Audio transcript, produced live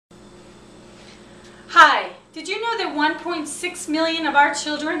Hi, did you know that 1.6 million of our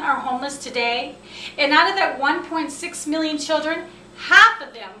children are homeless today? And out of that 1.6 million children, half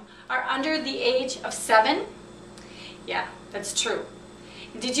of them are under the age of 7? Yeah, that's true.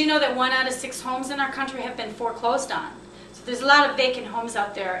 And did you know that 1 out of 6 homes in our country have been foreclosed on? So there's a lot of vacant homes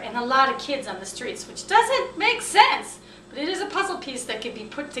out there and a lot of kids on the streets, which doesn't make sense, but it is a puzzle piece that can be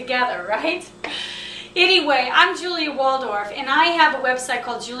put together, right? Anyway, I'm Julia Waldorf, and I have a website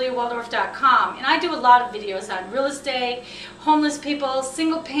called juliawaldorf.com, and I do a lot of videos on real estate, homeless people,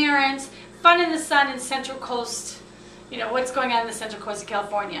 single parents, fun in the sun in Central Coast, what's going on in the Central Coast of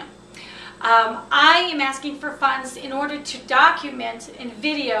California. I am asking for funds in order to document and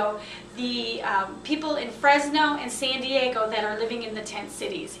video the people in Fresno and San Diego that are living in the tent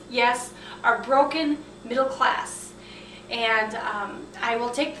cities. Yes, our broken middle class. And I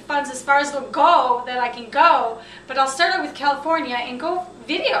will take the funds as far as they'll go that I can go, but I'll start out with California and go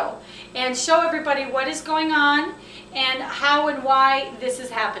video and show everybody what is going on and how and why this is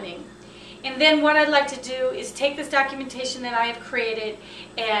happening. And then what I'd like to do is take this documentation that I have created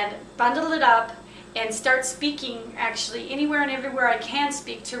and bundle it up and start speaking actually anywhere and everywhere I can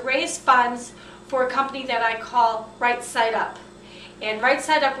speak to raise funds for a company that I call Right Side Up. And Right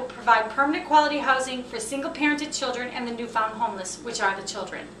Side Up will provide permanent quality housing for single-parented children and the newfound homeless, which are the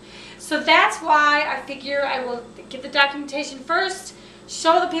children. So that's why I figure I will get the documentation first,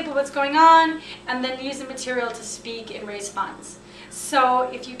 show the people what's going on, and then use the material to speak and raise funds. So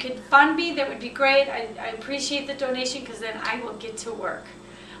if you could fund me, that would be great. I appreciate the donation because then I will get to work.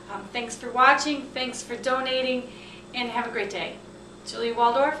 Thanks for watching, thanks for donating, and have a great day. Julia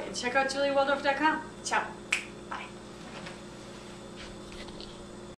Waldorf, and check out juliawaldorf.com. Ciao.